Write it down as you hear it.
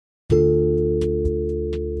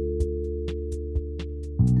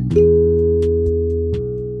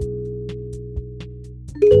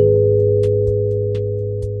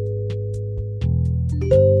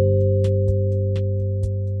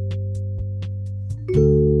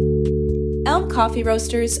Coffee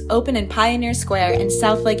Roasters, open in Pioneer Square in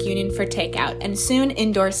South Lake Union for takeout and soon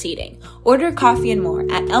indoor seating. Order coffee and more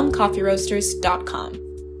at elmcoffeeroasters.com.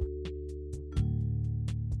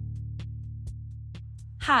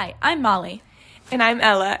 Hi, I'm Molly. And I'm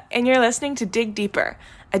Ella, and you're listening to Dig Deeper,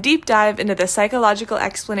 a deep dive into the psychological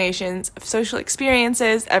explanations of social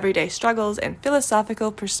experiences, everyday struggles, and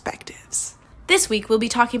philosophical perspectives. This week we'll be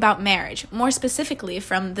talking about marriage, more specifically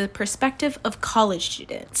from the perspective of college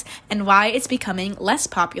students, and why it's becoming less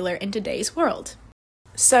popular in today's world.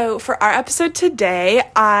 So for our episode today,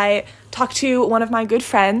 I talked to one of my good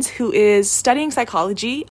friends who is studying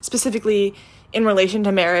psychology, specifically in relation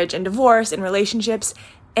to marriage and divorce and relationships,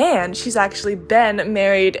 and she's actually been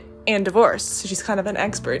married and divorced, so she's kind of an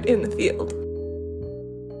expert in the field.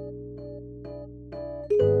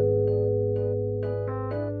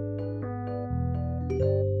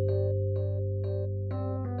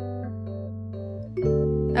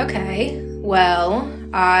 Okay, well,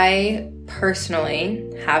 I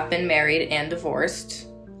personally have been married and divorced,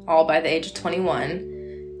 all by the age of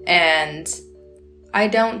 21, and I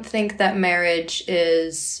don't think that marriage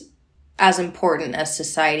is as important as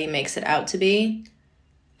society makes it out to be.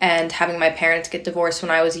 And having my parents get divorced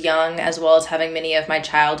when I was young, as well as having many of my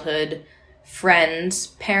childhood friends'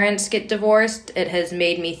 parents get divorced, it has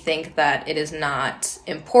made me think that it is not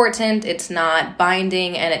important, it's not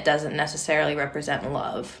binding, and it doesn't necessarily represent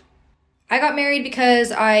love. I got married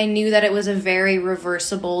because I knew that it was a very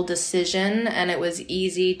reversible decision and it was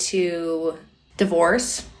easy to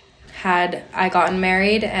divorce had I gotten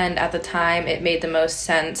married, and at the time it made the most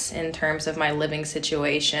sense in terms of my living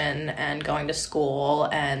situation and going to school,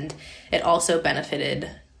 and it also benefited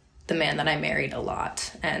the man that I married a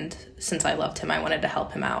lot, and since I loved him I wanted to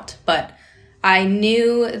help him out. But I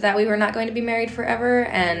knew that we were not going to be married forever,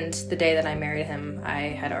 and the day that I married him I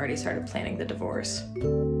had already started planning the divorce.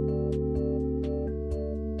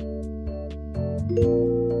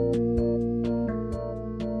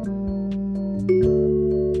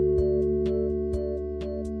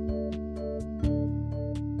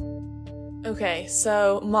 Okay,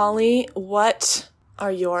 so Molly, what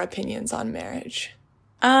are your opinions on marriage?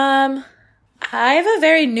 I have a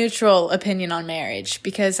very neutral opinion on marriage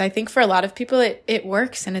because I think for a lot of people it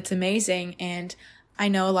works and it's amazing. And I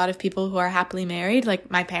know a lot of people who are happily married,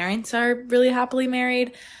 like my parents are really happily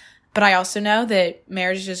married. But I also know that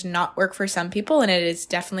marriage does not work for some people, and it is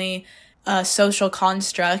definitely a social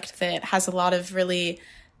construct that has a lot of really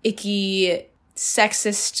icky,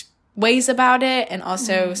 sexist ways about it, and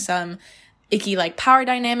also some icky, like, power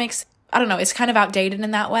dynamics. I don't know, it's kind of outdated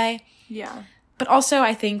in that way. Yeah. But also,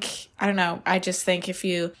 I think, I don't know, I just think if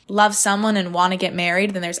you love someone and want to get married,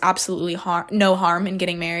 then there's absolutely no harm in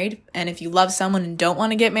getting married. And if you love someone and don't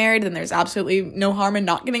want to get married, then there's absolutely no harm in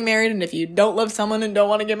not getting married. And if you don't love someone and don't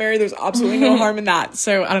want to get married, there's absolutely no harm in that.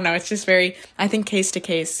 So, I don't know, it's just very, I think, case to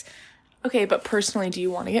case. Okay, but personally, do you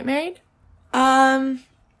want to get married?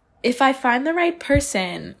 If I find the right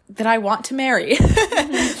person that I want to marry,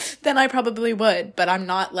 then I probably would. But I'm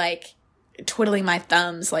not, like, twiddling my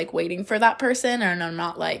thumbs, like, waiting for that person. And I'm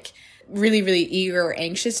not, like, really, really eager or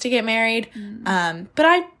anxious to get married.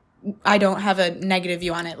 But I don't have a negative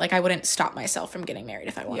view on it. Like, I wouldn't stop myself from getting married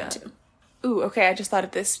if I wanted to. Ooh, okay, I just thought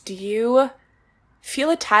of this. Do you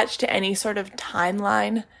feel attached to any sort of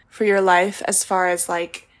timeline for your life as far as,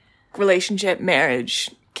 like, relationship,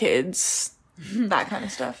 marriage, kids, that kind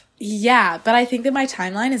of stuff? Yeah, but I think that my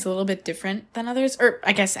timeline is a little bit different than others. Or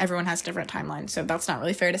I guess everyone has different timelines, so that's not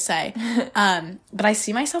really fair to say. But I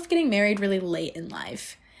see myself getting married really late in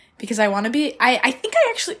life because I want to be... I think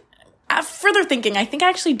I actually... further thinking, I think I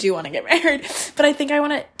actually do want to get married. But I think I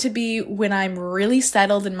want it to be when I'm really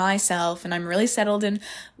settled in myself and I'm really settled in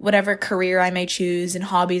whatever career I may choose and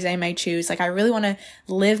hobbies I may choose. Like, I really want to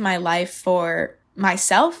live my life for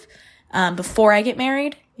myself before I get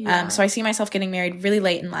married. Yeah. So I see myself getting married really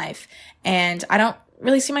late in life, and I don't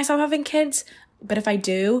really see myself having kids, but if I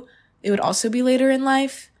do, it would also be later in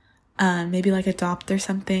life, maybe like adopt or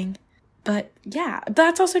something. But yeah,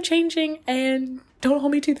 that's also changing, and don't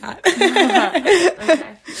hold me to that.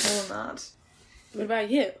 Okay, I will not. What about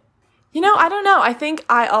you? You know, I don't know. I think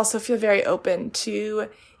I also feel very open to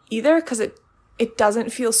either because it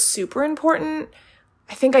doesn't feel super important.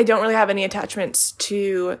 I think I don't really have any attachments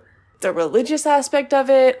to the religious aspect of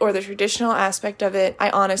it or the traditional aspect of it. I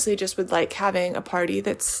honestly just would like having a party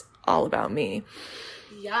that's all about me.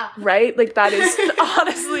 Yeah. Right? Like, that is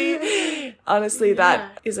honestly,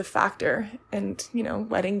 that is a factor. And, you know,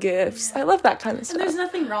 wedding gifts. I love that kind of stuff. And there's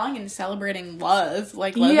nothing wrong in celebrating love.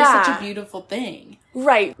 Like, love is such a beautiful thing.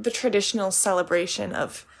 Right. The traditional celebration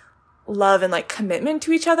of love and, like, commitment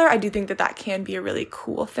to each other, I do think that can be a really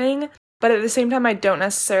cool thing. But at the same time, I don't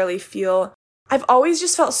necessarily feel... I've always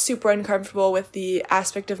just felt super uncomfortable with the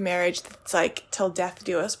aspect of marriage that's like, till death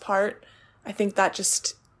do us part. I think that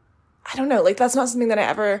just... I don't know, like, that's not something that I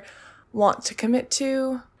ever want to commit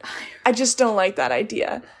to. I just don't like that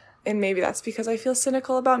idea. And maybe that's because I feel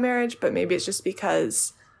cynical about marriage, but maybe it's just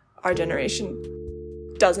because our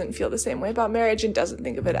generation doesn't feel the same way about marriage and doesn't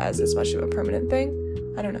think of it as much of a permanent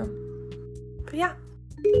thing. I don't know. But yeah.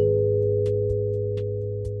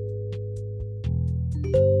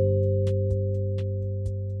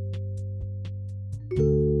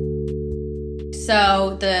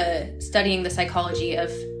 So studying the psychology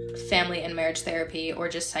of family and marriage therapy, or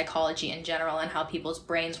just psychology in general and how people's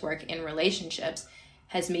brains work in relationships,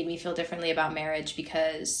 has made me feel differently about marriage,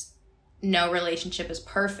 because no relationship is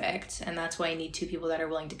perfect, and that's why you need two people that are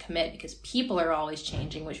willing to commit, because people are always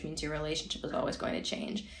changing, which means your relationship is always going to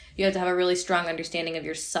change. You have to have a really strong understanding of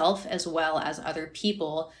yourself as well as other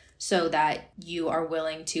people, so that you are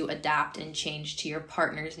willing to adapt and change to your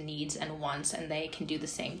partner's needs and wants, and they can do the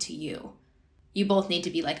same to you. You both need to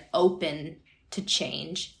be like open to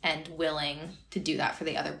change and willing to do that for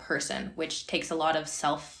the other person, which takes a lot of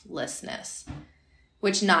selflessness,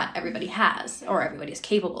 which not everybody has or everybody's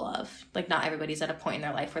capable of. Like, not everybody's at a point in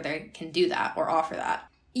their life where they can do that or offer that.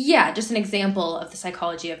 Yeah, just an example of the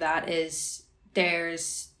psychology of that is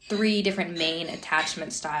there's 3 different main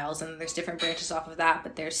attachment styles, and there's different branches off of that,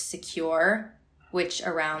 but there's secure, which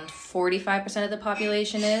around 45% of the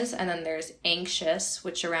population is, and then there's anxious,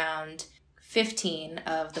 which around 15%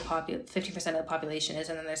 of the population is,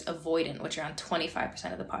 and then there's avoidant, which around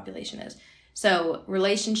 25% of the population is. So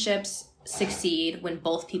relationships succeed when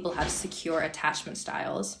both people have secure attachment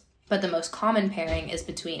styles, but the most common pairing is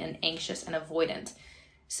between an anxious and avoidant.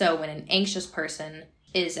 So when an anxious person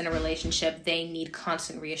is in a relationship, they need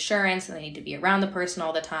constant reassurance, and they need to be around the person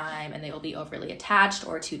all the time, and they will be overly attached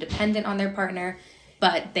or too dependent on their partner.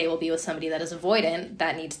 But they will be with somebody that is avoidant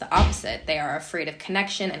that needs the opposite. They are afraid of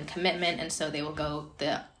connection and commitment, and so they will go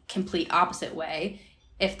the complete opposite way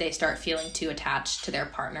if they start feeling too attached to their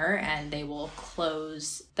partner, and they will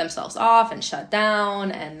close themselves off and shut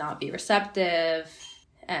down and not be receptive.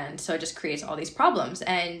 And so it just creates all these problems.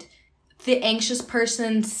 And the anxious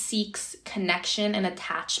person seeks connection and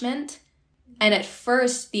attachment. And at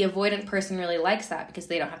first, the avoidant person really likes that because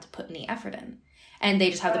they don't have to put any effort in. And they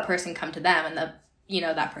just have the person come to them, and that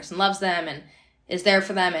person loves them and is there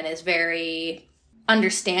for them and is very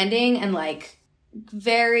understanding and like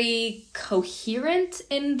very coherent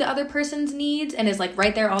in the other person's needs and is like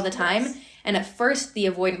right there all the time. Yes. And at first the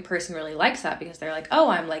avoidant person really likes that because they're like, oh,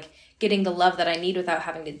 I'm like getting the love that I need without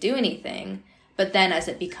having to do anything. But then as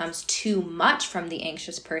it becomes too much from the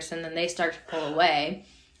anxious person, then they start to pull away.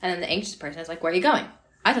 And then the anxious person is like, where are you going?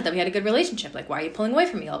 I thought that we had a good relationship. Like, why are you pulling away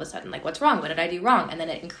from me all of a sudden? Like, what's wrong? What did I do wrong? And then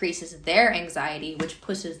it increases their anxiety, which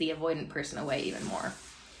pushes the avoidant person away even more.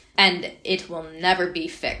 And it will never be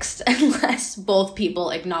fixed unless both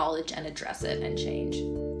people acknowledge and address it and change.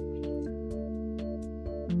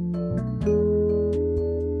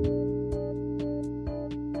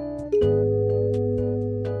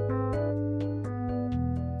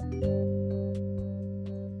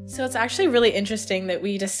 So it's actually really interesting that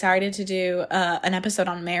we decided to do an episode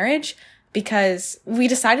on marriage, because we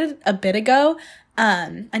decided a bit ago,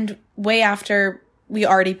 and way after we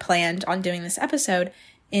already planned on doing this episode,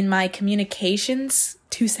 in my communications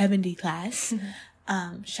 270 class,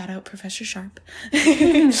 shout out Professor Sharp,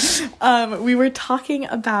 we were talking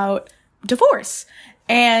about divorce.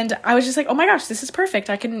 And I was just like, oh my gosh, this is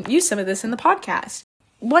perfect. I can use some of this in the podcast.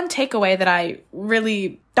 One takeaway that I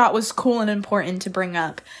really thought was cool and important to bring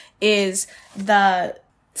up is the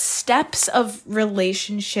steps of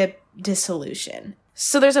relationship dissolution.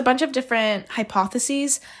 So there's a bunch of different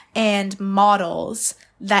hypotheses and models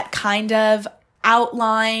that kind of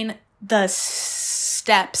outline the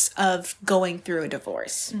steps of going through a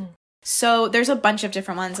divorce. So there's a bunch of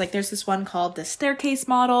different ones. Like there's this one called the staircase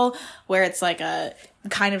model, where it's like a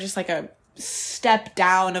kind of just like a step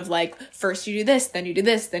down of like, first you do this, then you do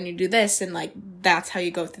this, then you do this, and like that's how you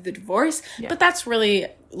go through the divorce. Yeah. But that's really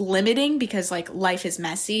limiting because like life is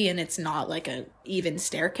messy and it's not like a even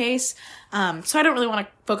staircase. So I don't really want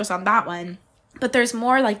to focus on that one. But there's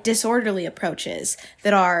more like disorderly approaches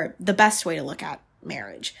that are the best way to look at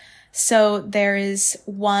marriage. So there is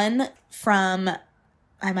one from,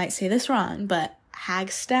 I might say this wrong, but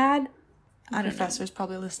Hagstad. I don't Professor's know.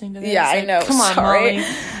 Probably listening to this. Yeah, I know. Come on, sorry. Molly.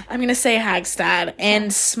 I'm going to say Hagstad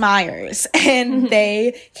and Smyers. And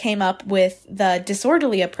they came up with the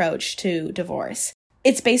disorderly approach to divorce.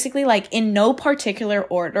 it's basically like in no particular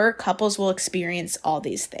order, couples will experience all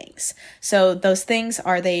these things. So those things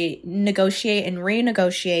are they negotiate and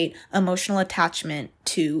renegotiate emotional attachment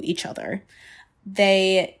to each other.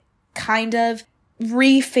 They kind of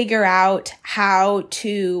refigure out how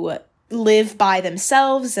to live by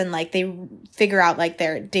themselves, and like they figure out like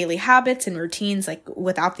their daily habits and routines like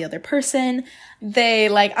without the other person. They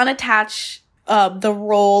like unattach the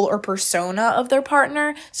role or persona of their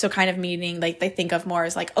partner. So kind of meaning like they think of more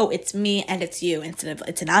as like, oh, it's me and it's you instead of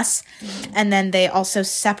it's an us. Mm-hmm. And then they also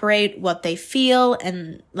separate what they feel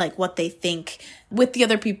and like what they think with the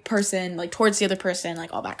other person, like towards the other person,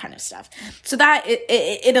 like all that kind of stuff. So that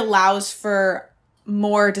it allows for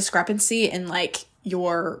more discrepancy in like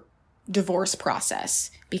your divorce process,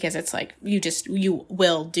 because it's like you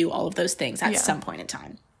will do all of those things at some point in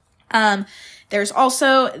time. There's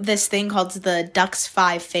also this thing called the Ducks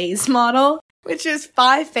 5-phase model, which is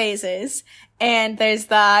 5 phases. And there's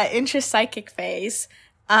the intrapsychic phase,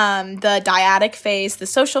 the dyadic phase, the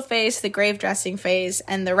social phase, the grave dressing phase,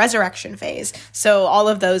 and the resurrection phase. So all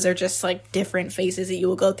of those are just like different phases that you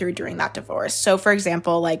will go through during that divorce. So for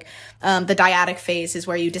example, like the dyadic phase is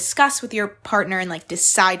where you discuss with your partner and like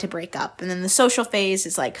decide to break up. And then the social phase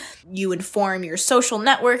is like you inform your social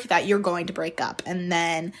network that you're going to break up. And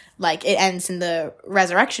then like it ends in the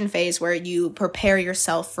resurrection phase where you prepare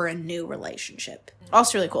yourself for a new relationship.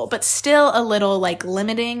 Also really cool, but still a little like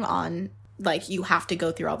limiting on like you have to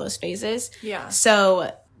go through all those phases. Yeah.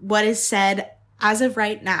 So what is said as of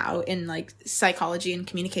right now in like psychology and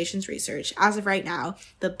communications research, as of right now,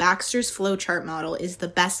 the Baxter's flowchart model is the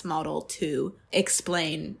best model to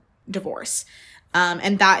explain divorce.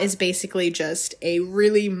 And that is basically just a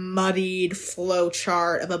really muddied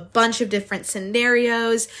flowchart of a bunch of different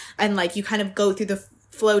scenarios. And like you kind of go through the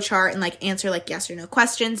flowchart and like answer like yes or no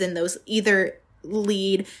questions. And those either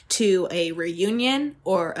lead to a reunion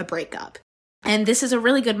or a breakup. And this is a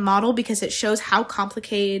really good model because it shows how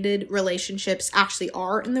complicated relationships actually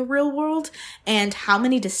are in the real world and how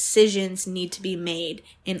many decisions need to be made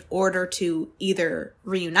in order to either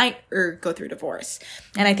reunite or go through divorce.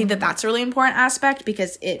 And I think that that's a really important aspect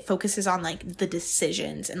because it focuses on like the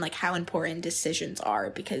decisions and like how important decisions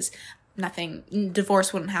are, because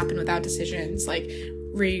divorce wouldn't happen without decisions, like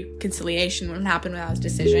reconciliation wouldn't happen without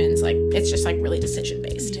decisions. Like it's just like really decision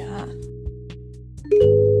based. Yeah.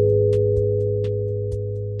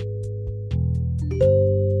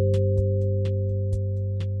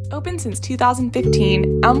 Open since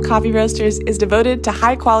 2015, Elm Coffee Roasters is devoted to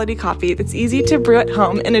high-quality coffee that's easy to brew at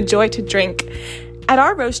home and a joy to drink. At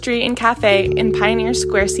our roastery and cafe in Pioneer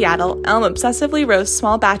Square, Seattle, Elm obsessively roasts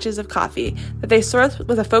small batches of coffee that they source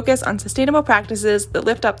with a focus on sustainable practices that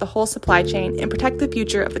lift up the whole supply chain and protect the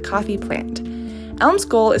future of the coffee plant. Elm's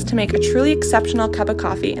goal is to make a truly exceptional cup of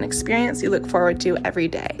coffee an experience you look forward to every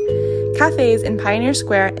day. Cafes in Pioneer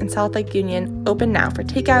Square and South Lake Union open now for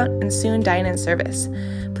takeout and soon dine-in service.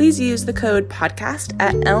 Please use the code PODCAST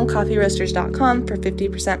at elmcoffeeroasters.com for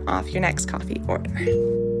 50% off your next coffee order.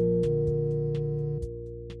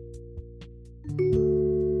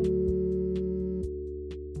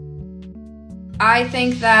 I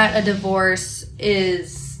think that a divorce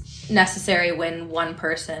is necessary when one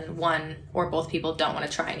or both people don't want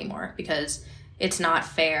to try anymore, because it's not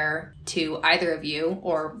fair to either of you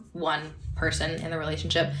or one person in the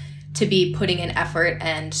relationship to be putting in effort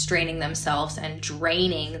and straining themselves and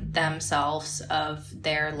draining themselves of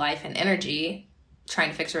their life and energy trying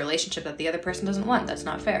to fix a relationship that the other person doesn't want. That's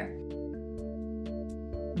not fair.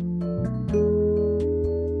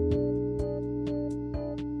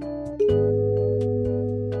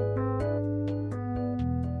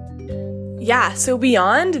 Yeah, so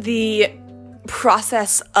beyond the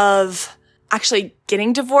process of actually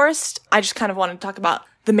getting divorced, I just kind of want to talk about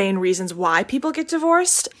the main reasons why people get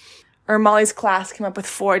divorced. Molly's class came up with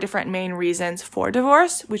 4 different main reasons for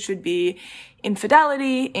divorce, which would be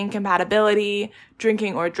infidelity, incompatibility,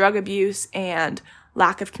 drinking or drug abuse, and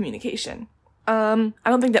lack of communication. I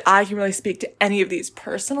don't think that I can really speak to any of these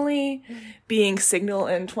personally, being single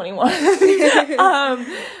and 21.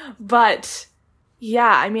 But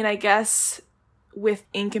yeah, I mean, I guess with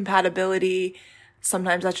incompatibility,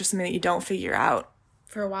 sometimes that's just something that you don't figure out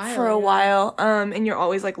for a while. And you're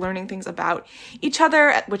always like learning things about each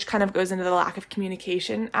other, which kind of goes into the lack of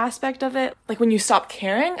communication aspect of it. Like when you stop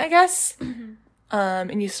caring, I guess,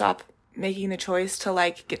 and you stop making the choice to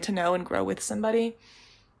like get to know and grow with somebody.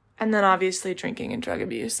 And then obviously drinking and drug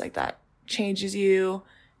abuse, like that changes you.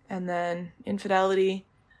 And then infidelity,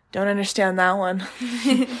 don't understand that one.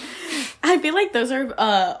 I feel like those are,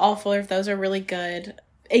 all 4 of those are really good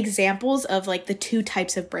examples of like the 2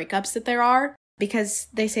 types of breakups that there are. because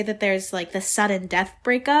they say that there's like the sudden death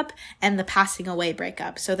breakup and the passing away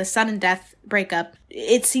breakup. So the sudden death breakup,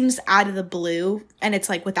 it seems out of the blue and it's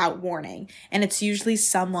like without warning. And it's usually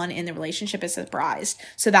someone in the relationship is surprised.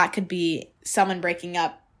 So that could be someone breaking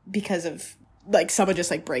up because of like someone just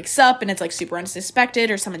like breaks up and it's like super unsuspected,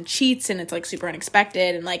 or someone cheats and it's like super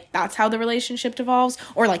unexpected and like that's how the relationship devolves,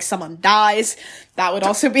 or like someone dies. That would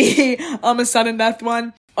also be a sudden death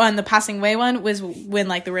one. And the passing away one was when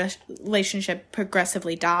like the relationship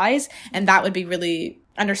progressively dies, and that would be really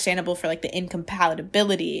understandable for like the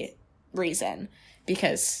incompatibility reason,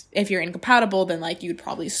 because if you're incompatible then like you'd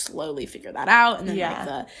probably slowly figure that out, and then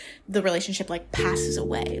like the relationship like passes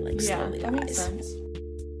away, like slowly that dies. makes sense.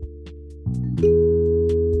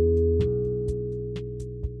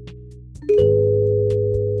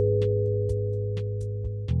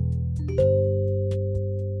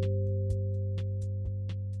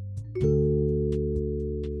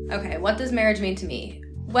 Okay, what does marriage mean to me?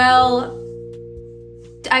 Well,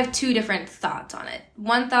 I have two different thoughts on it.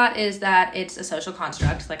 One thought is that it's a social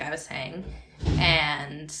construct, like I was saying,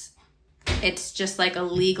 and it's just like a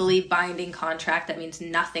legally binding contract that means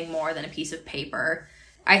nothing more than a piece of paper.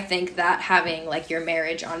 I think that having like your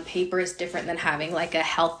marriage on paper is different than having like a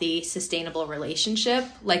healthy, sustainable relationship.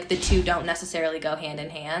 Like the two don't necessarily go hand in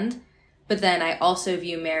hand. But then I also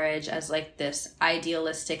view marriage as like this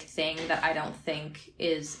idealistic thing that I don't think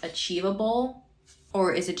is achievable,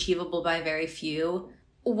 or is achievable by very few.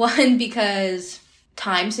 One, because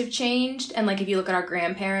times have changed, and like if you look at our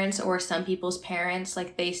grandparents or some people's parents,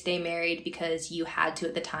 like they stay married because you had to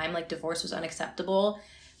at the time, like divorce was unacceptable.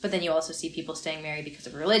 But then you also see people staying married because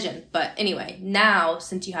of religion. But anyway, now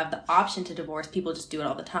since you have the option to divorce, people just do it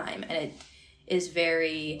all the time, and it is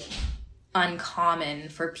very uncommon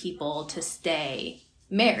for people to stay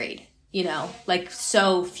married, you know, like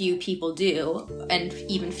so few people do, and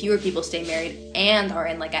even fewer people stay married and are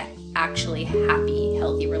in like a actually happy,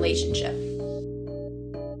 healthy relationship.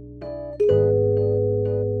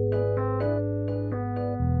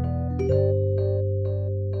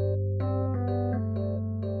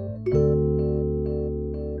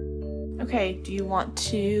 Okay, do you want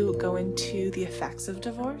to go into the effects of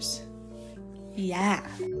divorce? Yeah.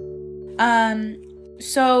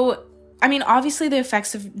 So, I mean, obviously the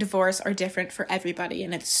effects of divorce are different for everybody,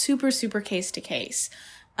 and it's super, super case to case.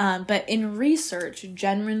 But in research,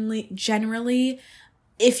 generally,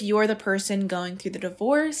 if you're the person going through the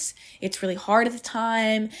divorce, it's really hard at the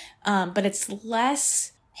time, but it's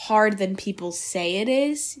less hard than people say it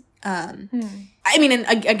is. I mean,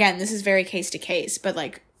 and again, this is very case to case, but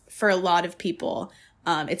like for a lot of people,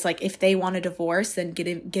 it's like if they want a divorce, then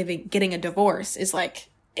getting a divorce is like,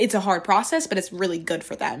 it's a hard process, but it's really good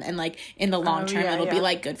for them. And like in the long term, it'll be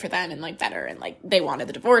like good for them and like better. And like they wanted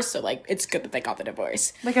the divorce. So like it's good that they got the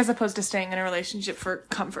divorce. Like as opposed to staying in a relationship for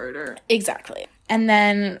comfort or. Exactly. And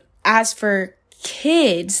then as for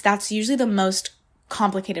kids, that's usually the most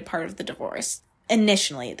complicated part of the divorce.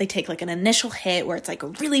 Initially, they take like an initial hit where it's like a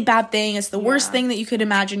really bad thing. It's the worst thing that you could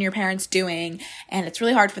imagine your parents doing. And it's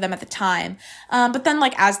really hard for them at the time. But then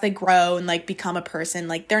like as they grow and like become a person,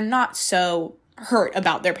 like they're not so hurt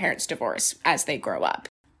about their parents' divorce as they grow up,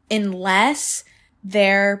 unless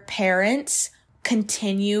their parents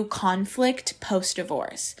continue conflict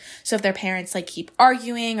post-divorce. So if their parents like keep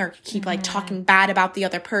arguing or keep like talking bad about the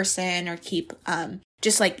other person, or keep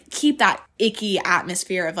just like keep that icky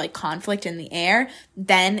atmosphere of like conflict in the air,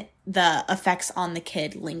 then the effects on the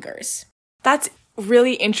kid lingers. That's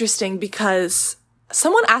really interesting, because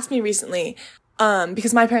someone asked me recently,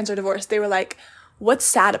 because my parents are divorced, they were like, what's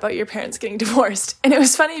sad about your parents getting divorced? And it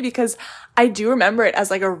was funny because I do remember it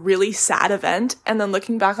as like a really sad event. And then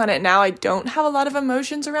looking back on it now, I don't have a lot of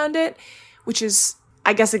emotions around it, which is,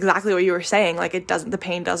 I guess, exactly what you were saying. Like the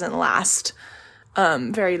pain doesn't last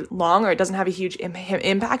very long, or it doesn't have a huge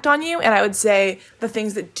impact on you. And I would say the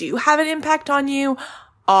things that do have an impact on you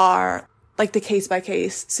are like the case by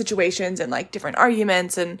case situations and like different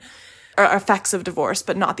arguments and or effects of divorce,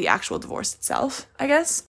 but not the actual divorce itself, I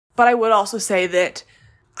guess. But I would also say that,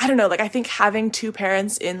 I don't know, like I think having two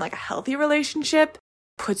parents in like a healthy relationship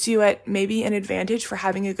puts you at maybe an advantage for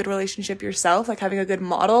having a good relationship yourself, like having a good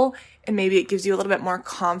model, and maybe it gives you a little bit more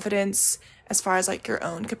confidence as far as like your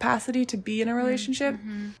own capacity to be in a relationship.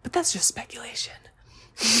 But that's just speculation.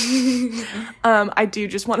 I do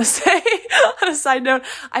just want to say on a side note,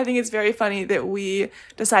 I think it's very funny that we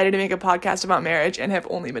decided to make a podcast about marriage and have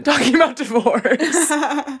only been talking about divorce.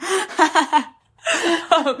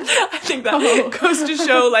 I think that goes to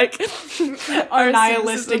show like our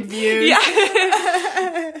nihilistic views. Yeah.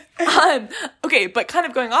 Okay, but kind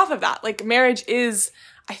of going off of that, like marriage is,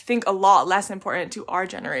 I think, a lot less important to our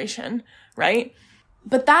generation, right?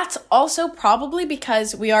 But that's also probably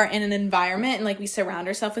because we are in an environment and, like, we surround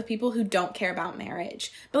ourselves with people who don't care about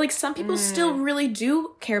marriage. But, like, some people still really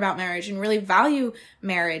do care about marriage and really value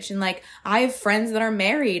marriage. And, like, I have friends that are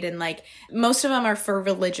married and, like, most of them are for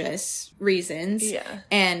religious reasons. Yeah.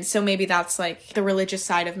 And so maybe that's, like, the religious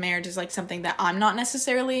side of marriage is, like, something that I'm not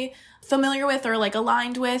necessarily familiar with or, like,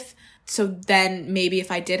 aligned with. So then maybe if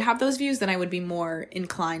I did have those views, then I would be more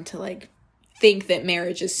inclined to, like, think that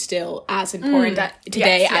marriage is still as important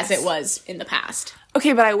today as it was in the past.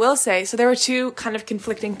 Okay, but I will say, so there were two kind of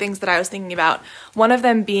conflicting things that I was thinking about. One of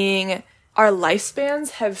them being our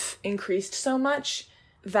lifespans have increased so much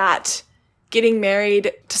that getting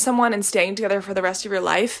married to someone and staying together for the rest of your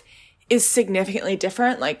life is significantly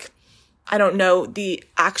different. Like, I don't know the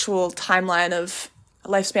actual timeline of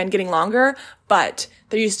lifespan getting longer, but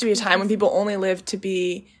there used to be a time when people only lived to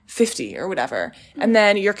be 50 or whatever. And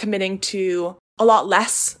then you're committing to a lot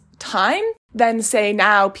less time than, say,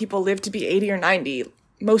 now people live to be 80 or 90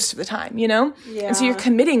 most of the time, you know? Yeah. And so you're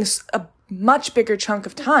committing a much bigger chunk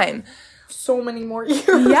of time. So many more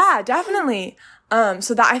years. Yeah, definitely.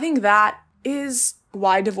 So that I think that is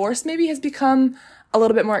why divorce maybe has become a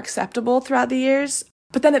little bit more acceptable throughout the years.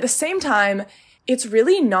 But then at the same time, it's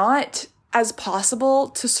really not as possible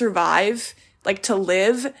to survive, like to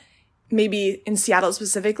live, maybe in Seattle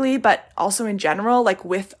specifically, but also in general, like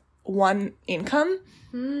with one income,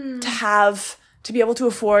 to be able to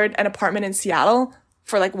afford an apartment in Seattle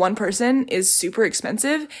for like one person is super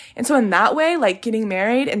expensive. And so in that way, like getting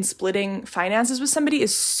married and splitting finances with somebody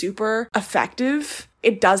is super effective.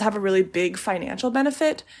 It does have a really big financial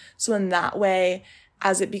benefit. So in that way,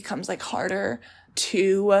 as it becomes like harder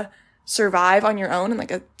to survive on your own and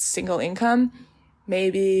like a single income,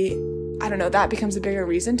 maybe, I don't know, that becomes a bigger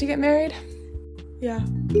reason to get married. Yeah,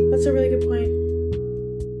 that's a really good point.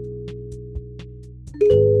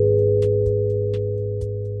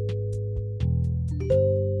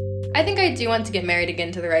 I think I do want to get married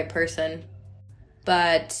again to the right person,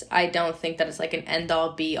 but I don't think that it's like an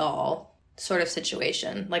end-all be-all sort of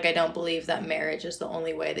situation. Like, I don't believe that marriage is the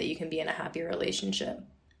only way that you can be in a happy relationship.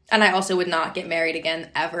 And I also would not get married again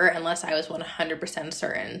ever unless I was 100%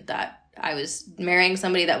 certain that I was marrying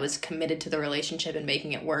somebody that was committed to the relationship and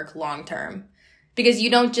making it work long term. Because you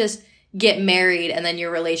don't just get married and then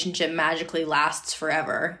your relationship magically lasts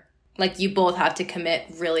forever. Like, you both have to commit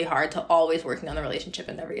really hard to always working on the relationship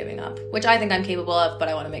and never giving up, which I think I'm capable of, but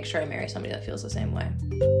I want to make sure I marry somebody that feels the same way.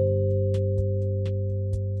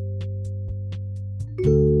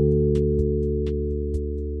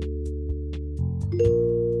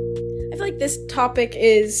 This topic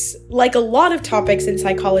is like a lot of topics in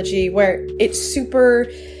psychology where it's super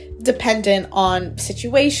dependent on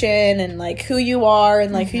situation and like who you are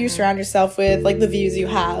and like who you surround yourself with, like the views you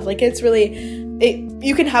have. Like, it's really,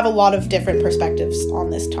 you can have a lot of different perspectives on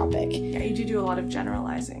this topic. Yeah, you do a lot of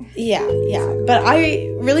generalizing. Yeah. But I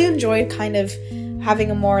really enjoyed kind of having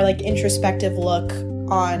a more like introspective look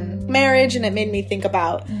on marriage, and it made me think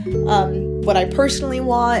about what I personally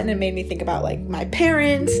want, and it made me think about like my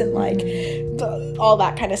parents and like all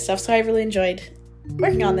that kind of stuff. So I really enjoyed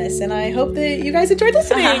working on this, and I hope that you guys enjoyed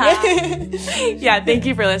listening. Yeah, thank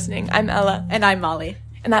you for listening. I'm Ella. And I'm Molly.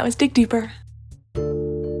 And that was Dig Deeper.